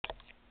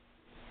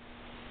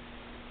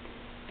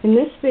In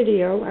this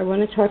video, I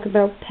want to talk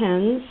about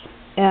pens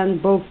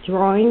and both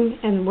drawing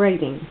and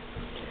writing.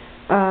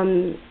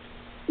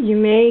 You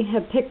may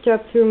have picked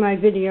up through my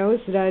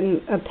videos that I'm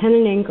a pen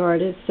and ink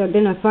artist. I've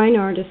been a fine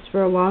artist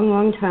for a long,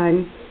 long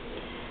time.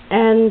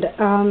 And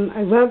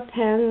I love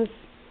pens,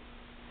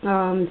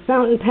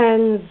 fountain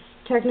pens,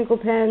 technical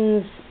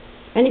pens,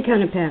 any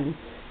kind of pen.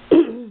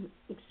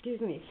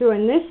 Excuse me. So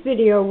in this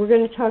video, we're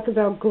going to talk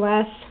about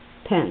glass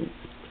pens.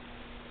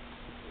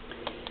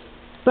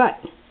 But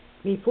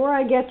before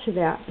I get to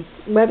that,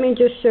 let me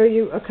just show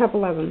you a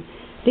couple of them.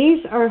 These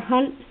are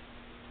Hunt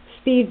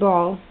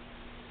Speedball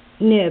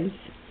nibs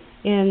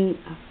in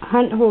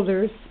Hunt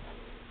holders.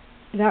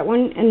 That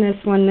one and this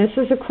one. This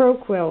is a crow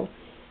quill.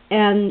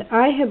 And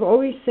I have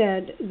always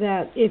said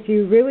that if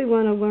you really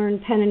want to learn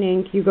pen and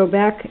ink, you go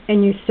back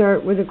and you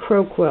start with a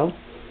crow quill,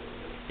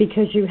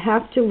 because you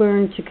have to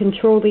learn to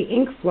control the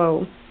ink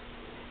flow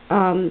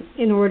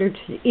in order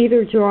to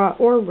either draw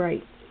or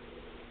write.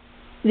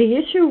 The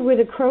issue with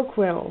a crow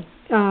quill,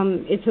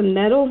 it's a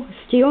metal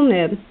steel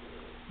nib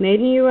made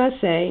in the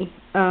USA.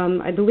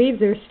 I believe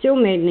they're still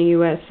made in the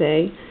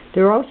USA.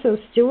 They're also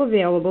still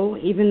available,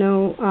 even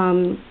though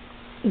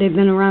they've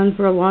been around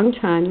for a long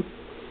time.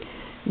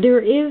 There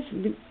is,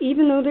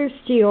 even though they're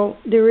steel,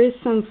 there is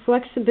some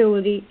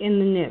flexibility in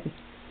the nib.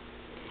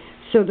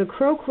 So the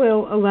crow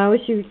quill allows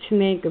you to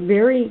make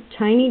very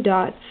tiny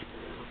dots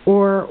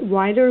or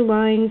wider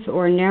lines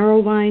or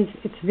narrow lines.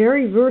 It's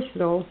very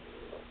versatile,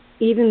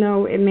 even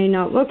though it may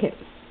not look it.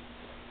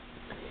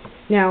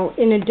 Now,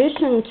 in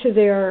addition to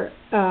their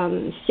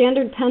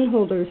standard pen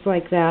holders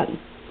like that,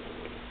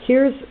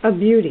 here's a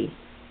beauty.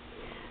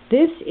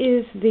 This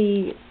is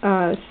the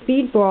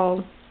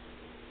Speedball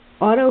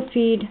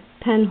Auto-Feed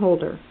Pen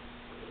Holder.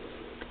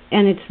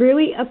 And it's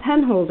really a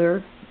pen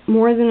holder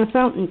more than a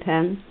fountain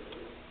pen,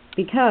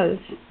 because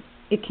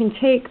it can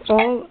take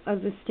all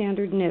of the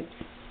standard nibs.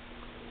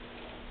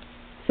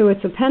 So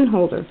it's a pen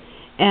holder.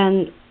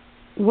 And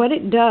what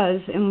it does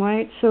and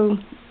why it's so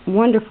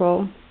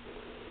wonderful,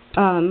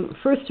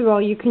 first of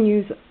all, you can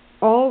use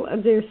all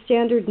of their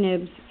standard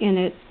nibs in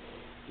it.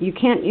 You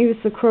can't use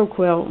the crow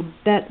quill.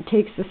 That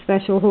takes a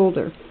special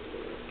holder.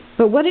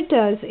 But what it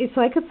does, it's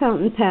like a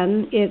fountain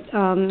pen. It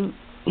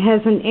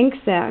has an ink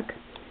sac,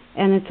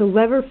 and it's a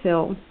lever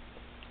fill.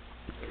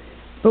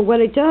 But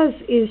what it does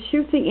is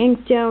shoot the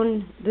ink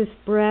down this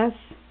brass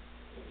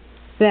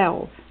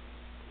valve,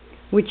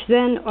 which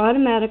then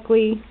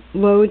automatically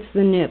loads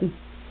the nib.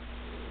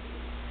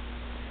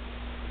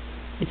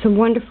 It's a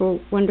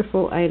wonderful,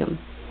 wonderful item.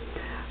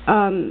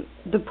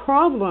 The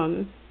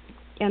problem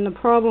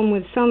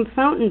with some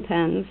fountain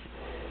pens,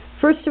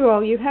 first of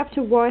all, you have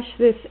to wash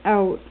this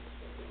out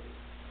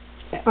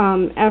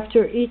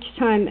after each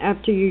time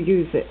after you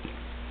use it.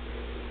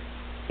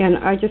 And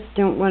I just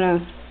don't want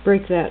to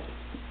break that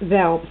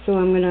valve, so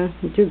I'm going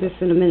to do this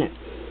in a minute.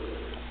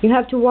 You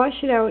have to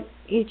wash it out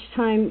each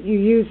time you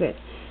use it.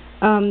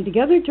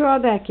 The other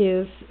drawback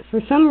is,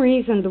 for some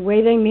reason, the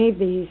way they made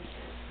these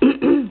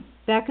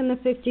back in the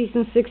 50s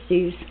and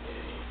 60s,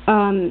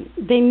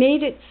 they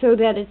made it so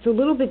that it's a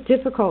little bit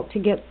difficult to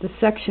get the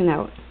section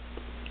out.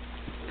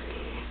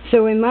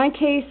 So in my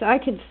case, I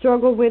could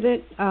struggle with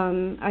it.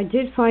 I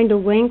did find a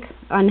link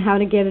on how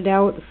to get it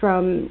out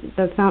from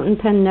the Fountain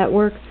Pen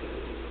Network,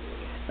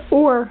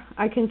 or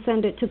I can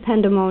send it to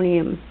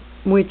Pendemonium,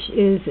 which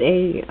is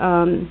a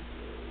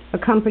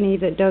company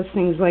that does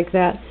things like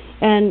that,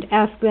 and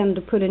ask them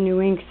to put a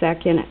new ink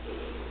sac in it.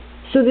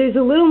 So there's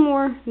a little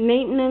more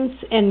maintenance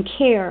and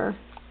care,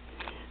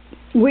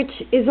 which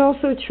is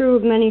also true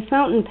of many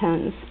fountain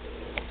pens.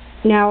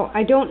 Now,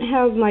 I don't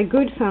have my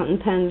good fountain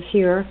pens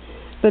here,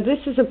 but this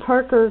is a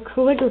Parker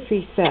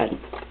calligraphy set,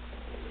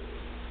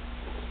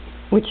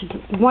 which is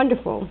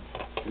wonderful.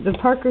 The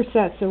Parker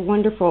sets are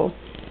wonderful.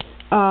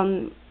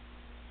 And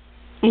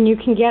you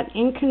can get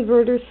ink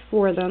converters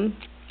for them.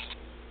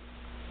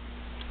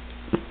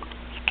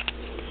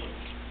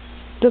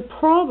 The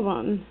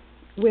problem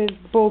with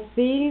both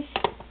these,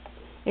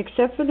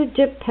 except for the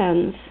dip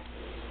pens,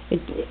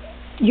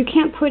 you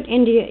can't put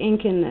India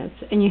ink in this,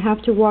 and you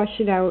have to wash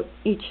it out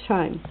each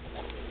time.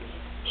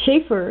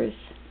 Chafers,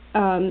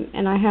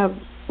 and I have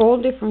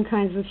all different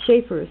kinds of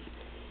chafers,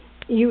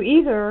 you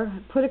either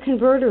put a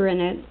converter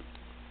in it,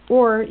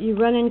 or you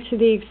run into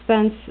the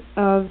expense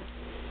of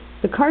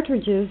the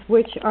cartridges,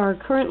 which are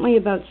currently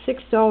about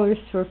 $6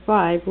 for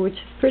 5, which is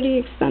pretty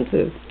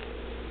expensive,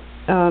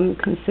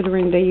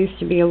 considering they used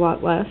to be a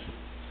lot less.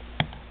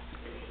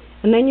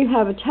 And then you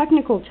have a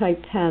technical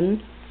type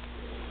pen,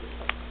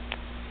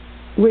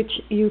 which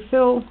you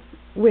fill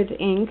with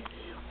ink.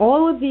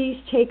 All of these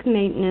take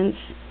maintenance,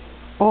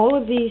 all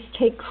of these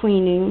take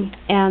cleaning,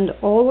 and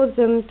all of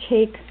them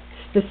take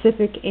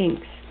specific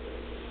inks.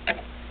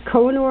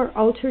 Koh-I-Noor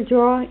Ultra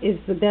Draw is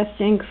the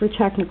best ink for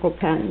technical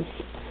pens.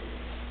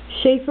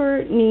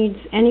 Schaefer needs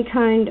any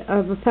kind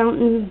of a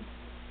fountain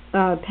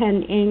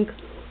pen ink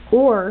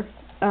or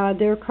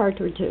their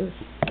cartridges.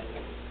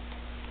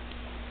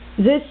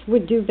 This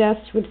would do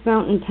best with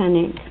fountain pen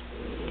ink.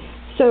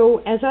 So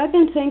as I've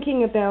been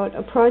thinking about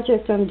a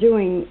project I'm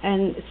doing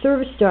and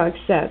service dog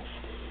sets,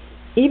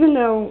 even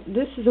though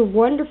this is a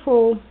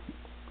wonderful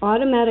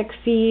automatic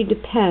feed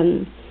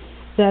pen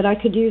that I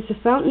could use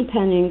a fountain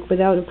pen ink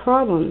without a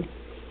problem,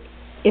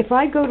 if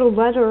I go to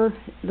letter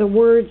the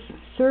words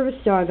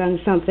service dog on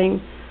something,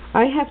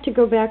 I have to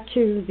go back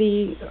to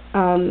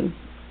the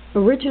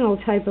original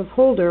type of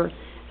holder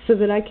so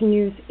that I can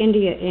use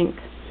India ink.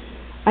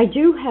 I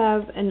do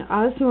have an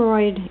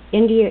Osmoroid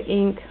India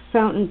ink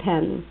fountain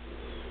pen,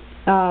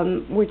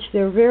 which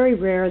they're very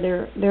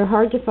rare. They're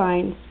hard to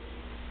find.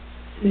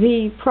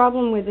 The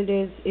problem with it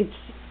is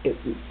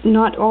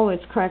not all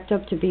it's cracked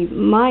up to be.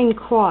 Mine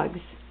clogs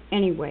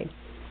anyway,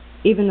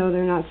 even though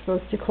they're not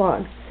supposed to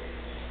clog.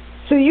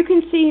 So you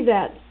can see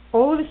that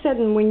all of a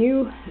sudden when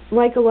you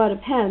like a lot of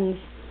pens,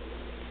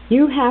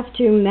 you have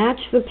to match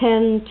the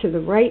pen to the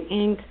right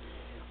ink.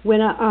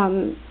 When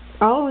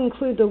I'll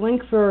include the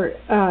link for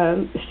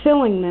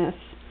filling this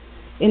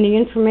in the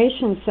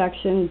information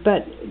section,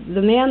 but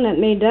the man that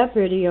made that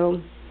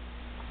video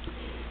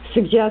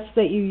suggests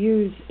that you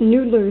use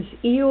Noodler's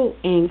Eel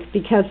ink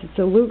because it's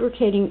a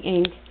lubricating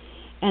ink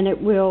and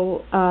it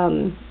will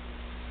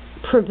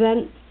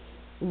prevent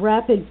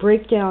rapid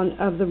breakdown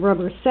of the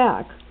rubber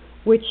sac,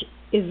 which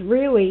is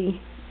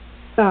really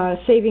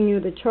saving you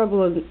the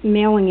trouble of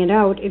mailing it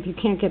out if you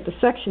can't get the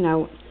section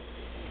out.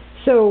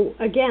 So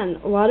again,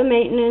 a lot of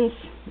maintenance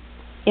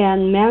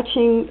and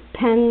matching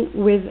pen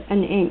with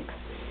an ink.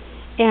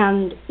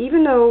 And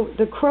even though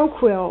the crow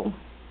quill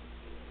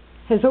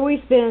has always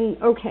been,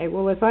 okay,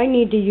 well if I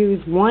need to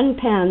use one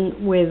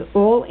pen with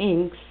all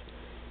inks,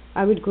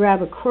 I would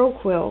grab a crow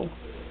quill.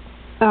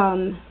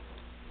 I'm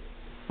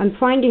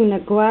finding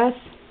that glass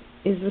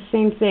is the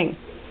same thing.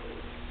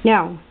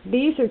 Now,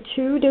 these are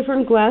two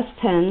different glass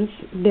pens.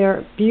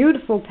 They're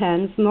beautiful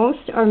pens.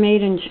 Most are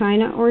made in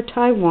China or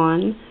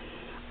Taiwan.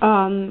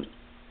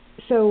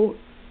 So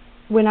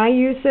when I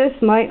use this,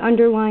 my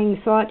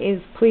underlying thought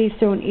is please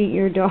don't eat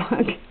your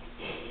dog,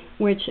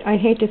 which I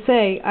hate to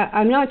say.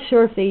 I'm not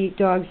sure if they eat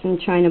dogs in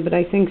China, but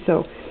I think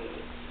so.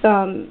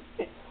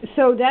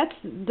 So that's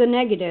the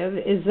negative,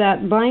 is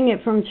that buying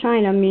it from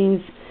China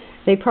means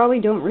they probably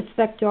don't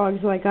respect dogs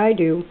like I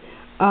do.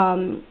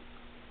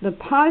 The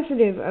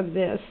positive of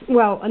this,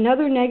 well,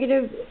 another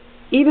negative,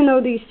 even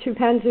though these two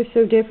pens are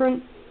so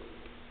different,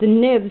 the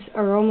nibs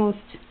are almost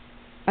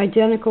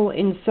identical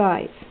in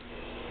size.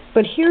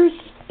 But here's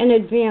an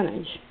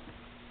advantage.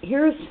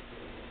 Here's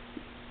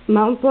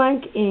Mont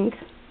Blanc ink.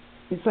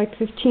 It's like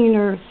 $15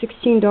 or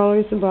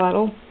 $16 a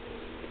bottle.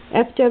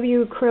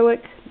 FW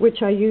acrylic,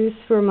 which I use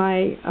for my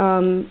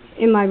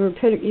in my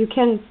rapid. You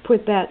can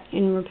put that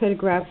in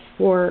rapidographs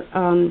for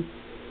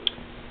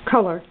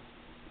color,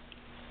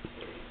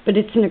 but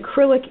it's an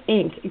acrylic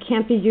ink. It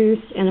can't be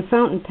used in a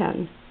fountain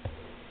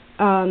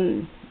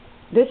pen.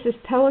 This is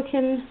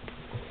Pelican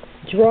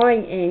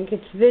drawing ink.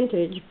 It's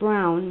vintage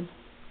brown,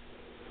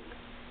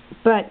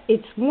 but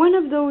it's one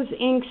of those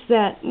inks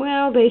that,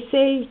 well, they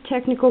say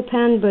technical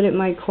pen, but it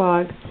might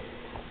clog.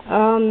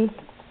 And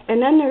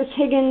then there's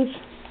Higgins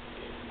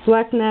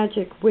Black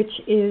Magic, which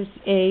is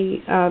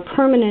a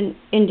permanent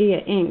India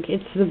ink.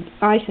 It's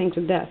I think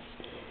the best.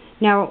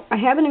 Now, I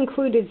haven't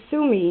included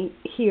Sumi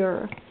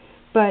here,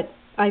 but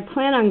I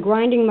plan on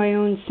grinding my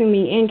own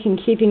Sumi ink and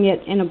keeping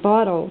it in a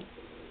bottle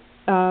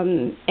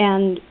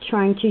and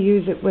trying to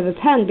use it with a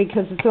pen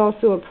because it's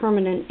also a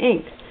permanent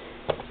ink.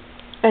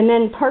 And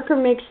then Parker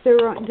makes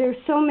there's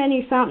so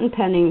many fountain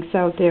pen inks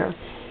out there.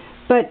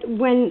 But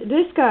when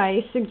this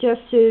guy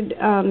suggested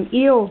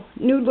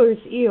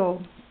Noodler's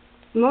Eel,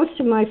 most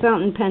of my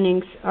fountain pen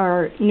inks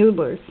are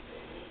Noodler's.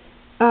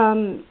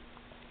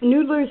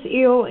 Noodler's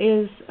Eel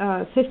is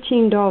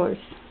 $15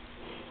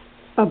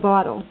 a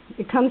bottle.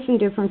 It comes in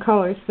different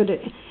colors,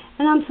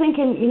 and I'm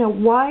thinking, you know,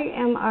 why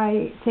am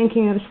I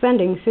thinking of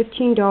spending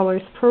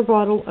 $15 per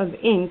bottle of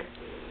ink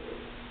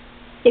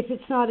if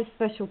it's not a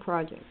special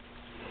project?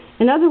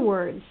 In other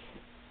words,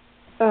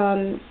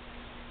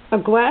 a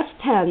glass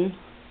pen,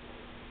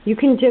 you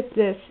can dip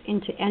this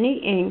into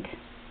any ink,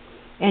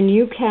 and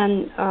you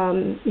can,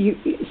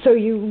 so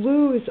you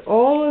lose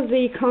all of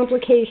the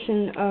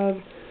complication of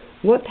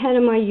what pen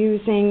am I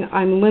using?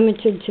 I'm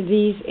limited to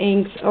these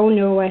inks. Oh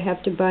no, I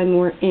have to buy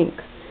more ink.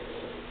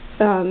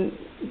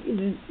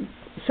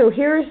 So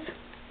here's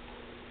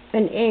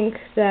an ink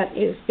that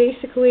is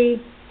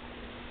basically,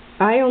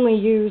 I only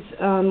use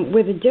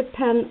with a dip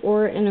pen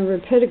or in a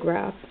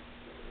rapidograph.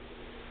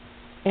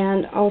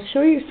 And I'll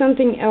show you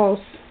something else.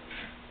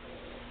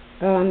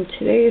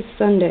 Today is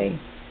Sunday.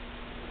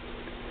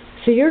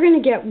 So you're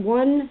going to get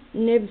one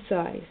nib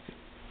size.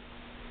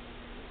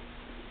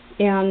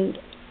 And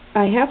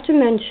I have to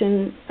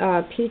mention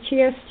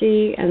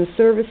PTSD and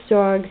service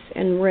dogs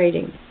and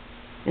rating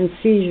and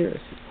seizures.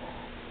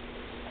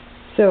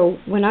 So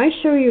when I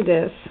show you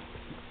this,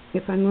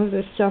 if I move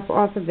this stuff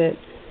off of it,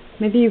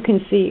 maybe you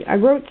can see. I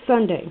wrote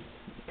Sunday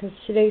because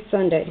today's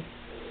Sunday.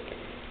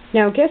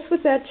 Now guess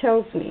what that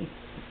tells me?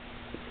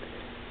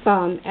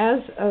 As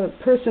a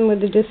person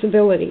with a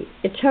disability,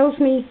 it tells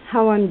me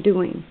how I'm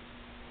doing.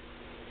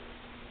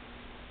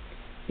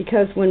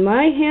 because when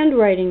my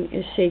handwriting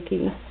is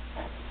shaky,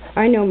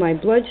 I know my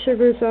blood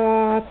sugar's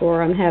off,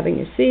 or I'm having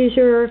a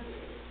seizure,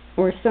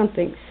 or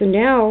something. So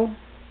now,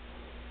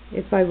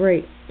 if I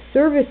write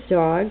service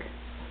dog,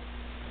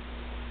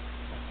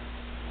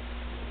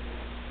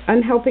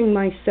 I'm helping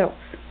myself,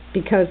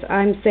 because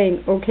I'm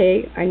saying,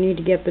 okay, I need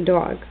to get the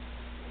dog.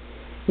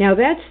 Now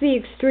that's the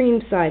extreme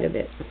side of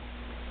it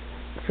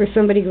for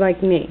somebody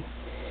like me.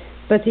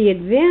 But the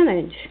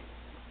advantage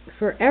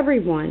for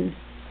everyone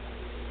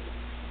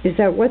is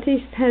that what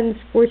these pens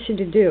force you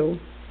to do,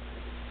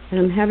 and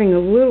I'm having a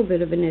little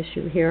bit of an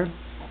issue here,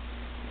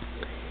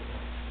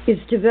 is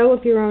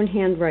develop your own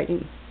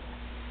handwriting.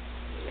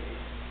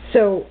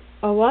 So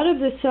a lot of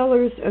the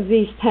sellers of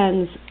these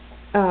pens,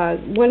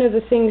 one of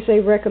the things they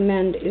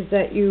recommend is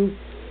that you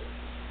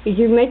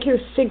make your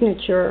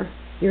signature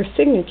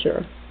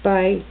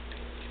by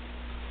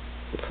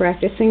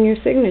practicing your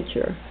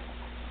signature.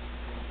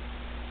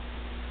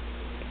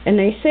 And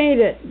they say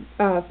that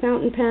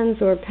fountain pens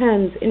or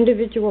pens,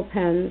 individual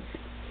pens,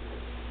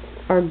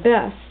 are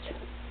best.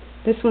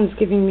 This one's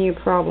giving me a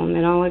problem,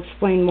 and I'll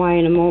explain why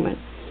in a moment.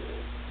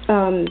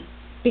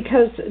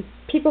 Because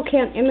people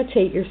can't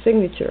imitate your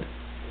signature.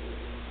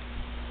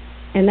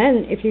 And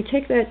then, if you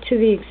take that to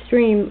the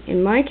extreme,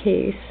 in my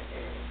case,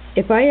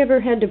 if I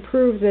ever had to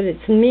prove that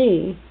it's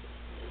me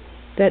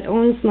that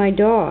owns my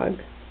dog,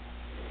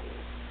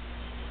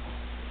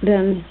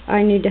 then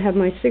I need to have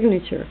my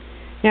signature.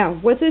 Now,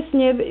 what this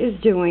nib is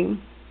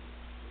doing,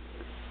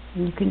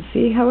 and you can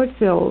see how it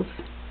fills,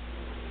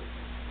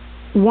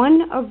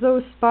 one of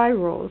those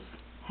spirals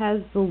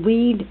has the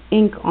lead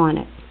ink on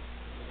it.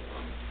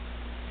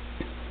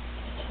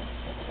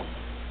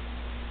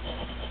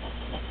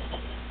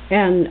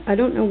 And I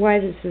don't know why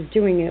this is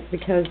doing it,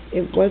 because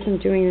it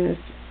wasn't doing this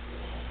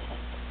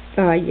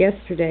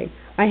yesterday.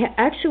 I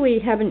actually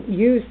haven't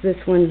used this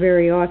one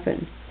very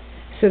often,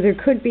 so there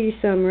could be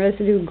some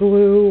residue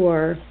glue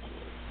or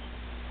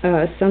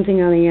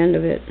something on the end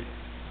of it.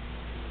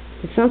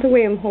 It's not the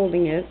way I'm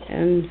holding it,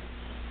 and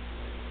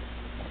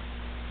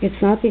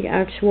it's not the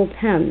actual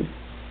pen.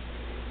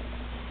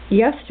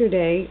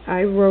 Yesterday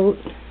I wrote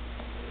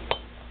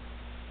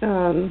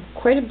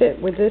quite a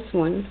bit with this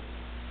one.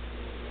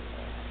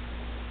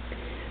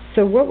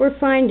 So what we're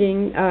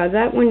finding,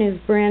 that one is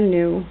brand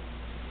new.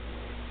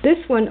 This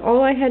one,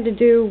 all I had to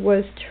do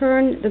was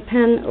turn the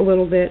pen a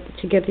little bit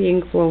to get the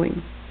ink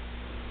flowing.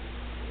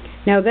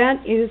 Now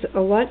that is a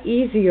lot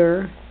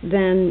easier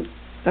than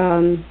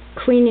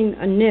cleaning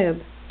a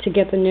nib to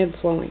get the nib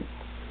flowing.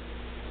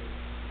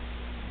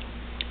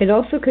 It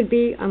also could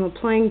be I'm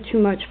applying too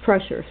much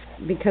pressure,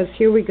 because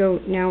here we go,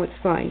 now it's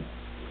fine.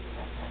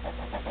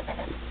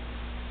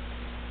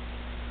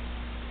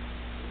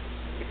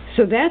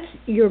 So that's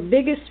your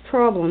biggest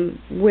problem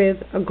with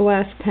a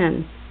glass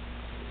pen.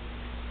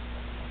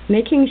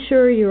 Making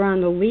sure you're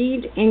on the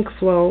lead ink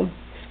flow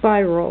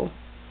spiral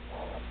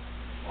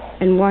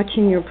and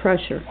watching your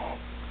pressure.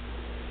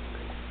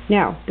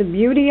 Now, the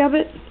beauty of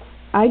it,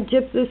 I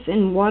dip this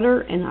in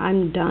water and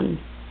I'm done.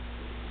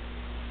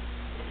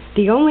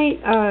 The only,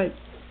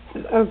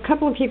 a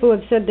couple of people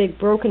have said they've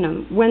broken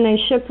them. When they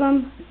ship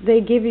them,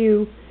 they give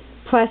you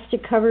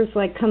plastic covers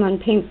like come on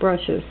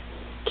paintbrushes.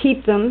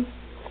 Keep them,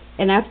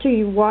 and after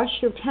you wash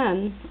your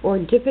pen or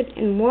dip it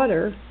in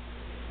water,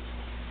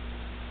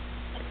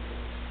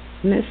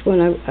 and this one,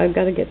 I've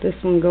got to get this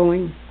one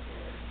going.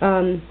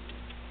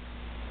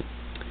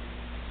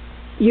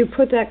 You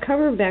put that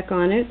cover back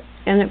on it,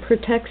 and it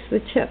protects the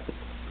tip.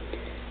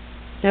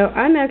 Now,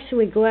 I'm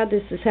actually glad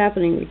this is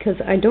happening, because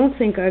I don't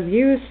think I've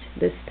used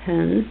this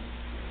pen.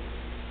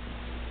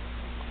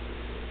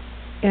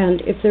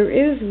 And if there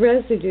is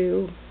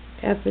residue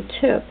at the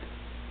tip,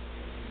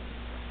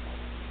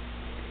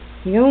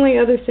 the only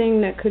other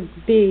thing that could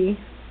be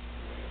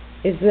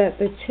is that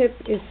the tip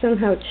is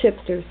somehow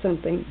chipped or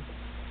something.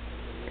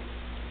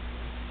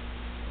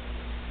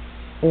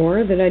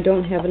 Or that I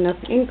don't have enough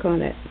ink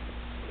on it.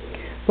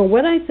 But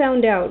what I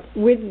found out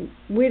with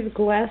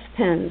glass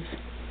pens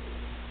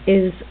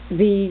is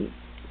the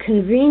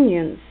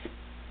convenience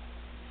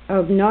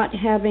of not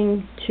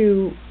having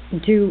to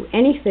do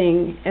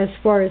anything as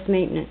far as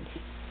maintenance,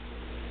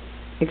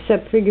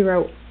 except figure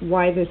out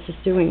why this is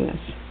doing this.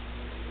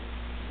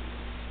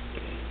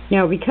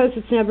 Now, because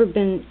it's never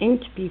been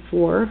inked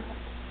before,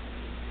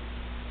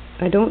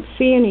 I don't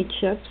see any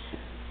chips.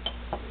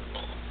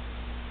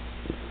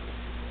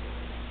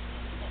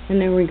 And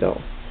there we go.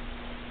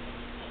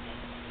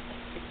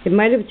 It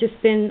might have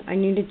just been I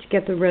needed to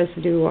get the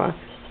residue off.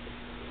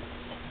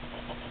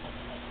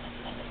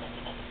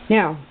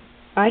 Now,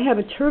 I have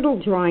a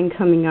turtle drawing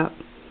coming up,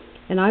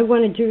 and I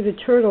want to do the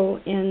turtle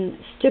in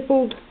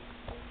stippled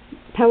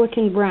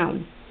pelican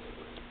brown,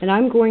 and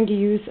I'm going to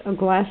use a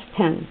glass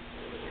pen.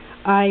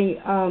 I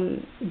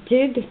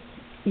did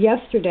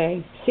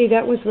yesterday, see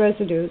that was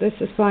residue, this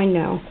is fine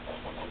now.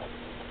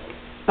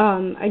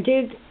 I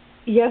did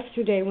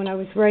yesterday when I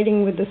was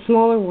writing with the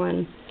smaller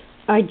one,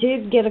 I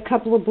did get a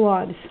couple of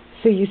blobs.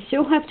 So you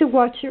still have to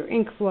watch your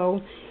ink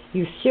flow.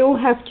 You still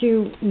have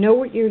to know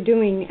what you're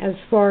doing as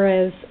far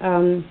as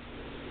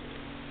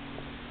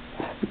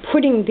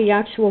putting the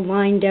actual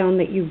line down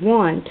that you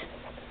want.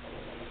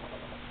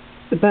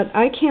 But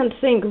I can't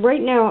think.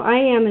 Right now I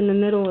am in the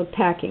middle of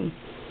packing.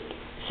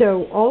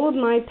 So all of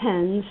my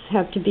pens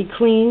have to be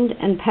cleaned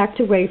and packed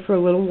away for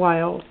a little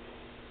while.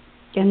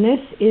 And this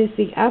is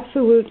the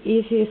absolute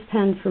easiest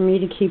pen for me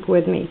to keep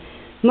with me.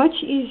 Much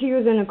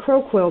easier than a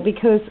crow quill,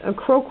 because a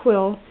crow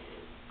quill,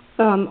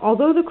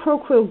 although the crow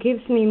quill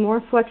gives me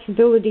more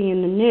flexibility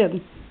in the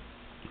nib,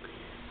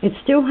 it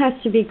still has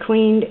to be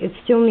cleaned. It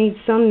still needs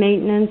some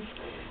maintenance.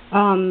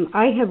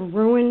 I have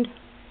ruined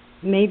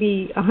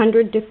maybe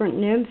 100 different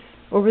nibs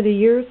over the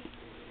years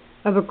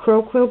of a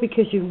crow quill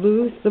because you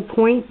lose the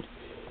point.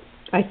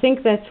 I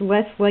think that's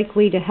less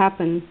likely to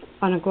happen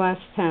on a glass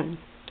pen.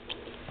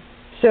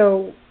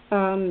 So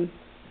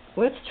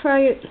let's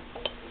try it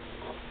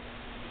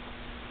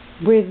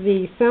with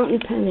the fountain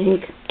pen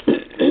ink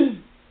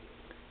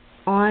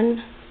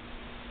on,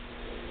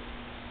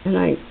 and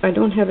I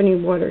don't have any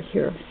water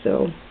here,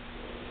 so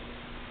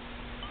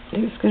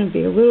there's going to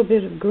be a little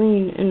bit of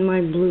green in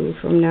my blue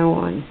from now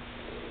on.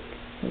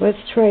 Let's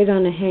try it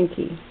on a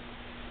hanky.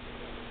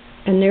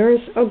 And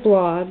there's a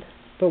blob,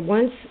 but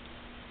once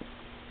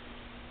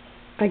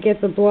I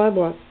get the blob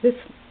off, this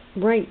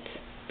writes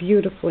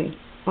beautifully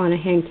on a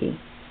hanky.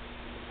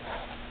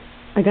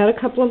 I got a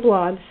couple of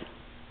blobs.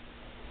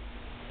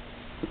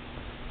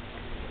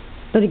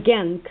 But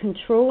again,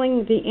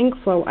 controlling the ink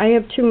flow, I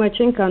have too much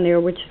ink on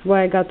there, which is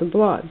why I got the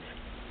blobs.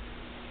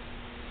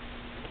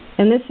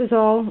 And this is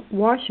all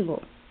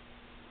washable.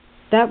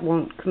 That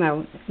won't come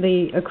out.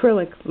 The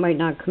acrylic might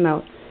not come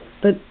out.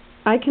 But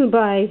I can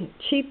buy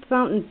cheap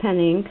fountain pen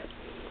ink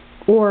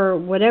or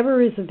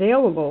whatever is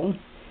available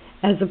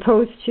as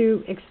opposed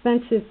to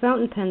expensive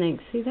fountain pen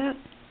ink. See that?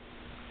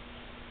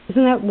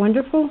 Isn't that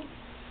wonderful?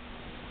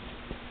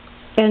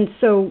 And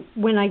so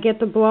when I get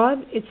the blob,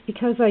 it's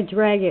because I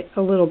drag it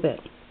a little bit.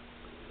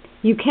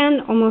 You can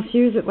almost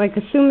use it like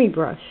a sumi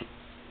brush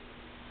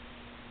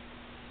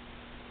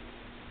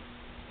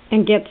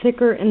and get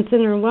thicker and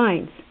thinner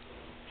lines.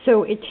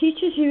 So it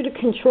teaches you to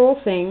control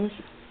things.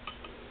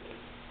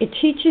 It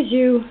teaches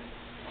you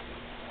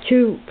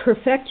to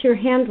perfect your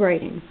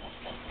handwriting.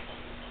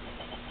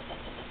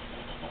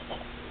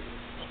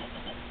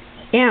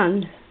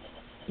 And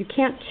you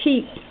can't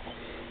cheat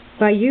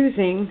by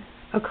using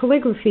a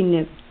calligraphy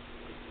nib.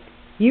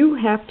 You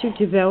have to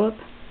develop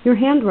your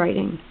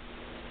handwriting.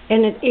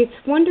 And it's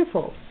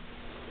wonderful.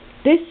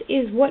 This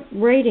is what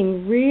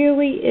writing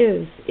really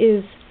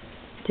is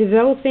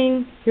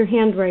developing your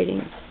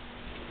handwriting.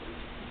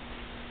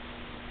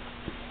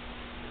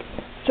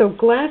 So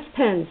glass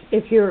pens,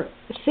 if you're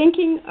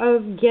thinking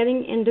of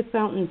getting into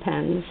fountain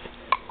pens,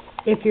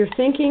 if you're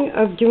thinking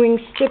of doing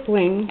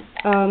stippling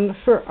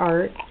for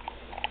art,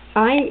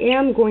 I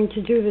am going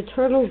to do the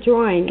turtle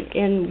drawing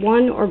in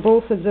one or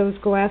both of those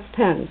glass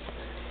pens.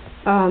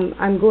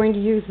 I'm going to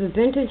use the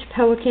vintage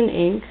Pelican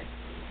ink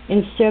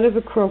instead of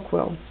a crow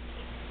quill.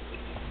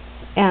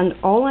 And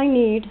all I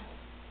need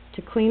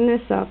to clean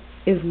this up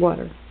is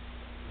water.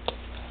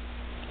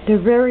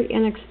 They're very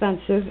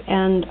inexpensive,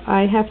 and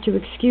I have to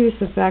excuse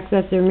the fact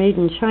that they're made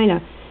in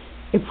China.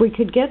 If we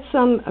could get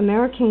some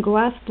American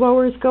glass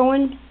blowers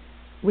going,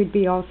 we'd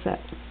be all set.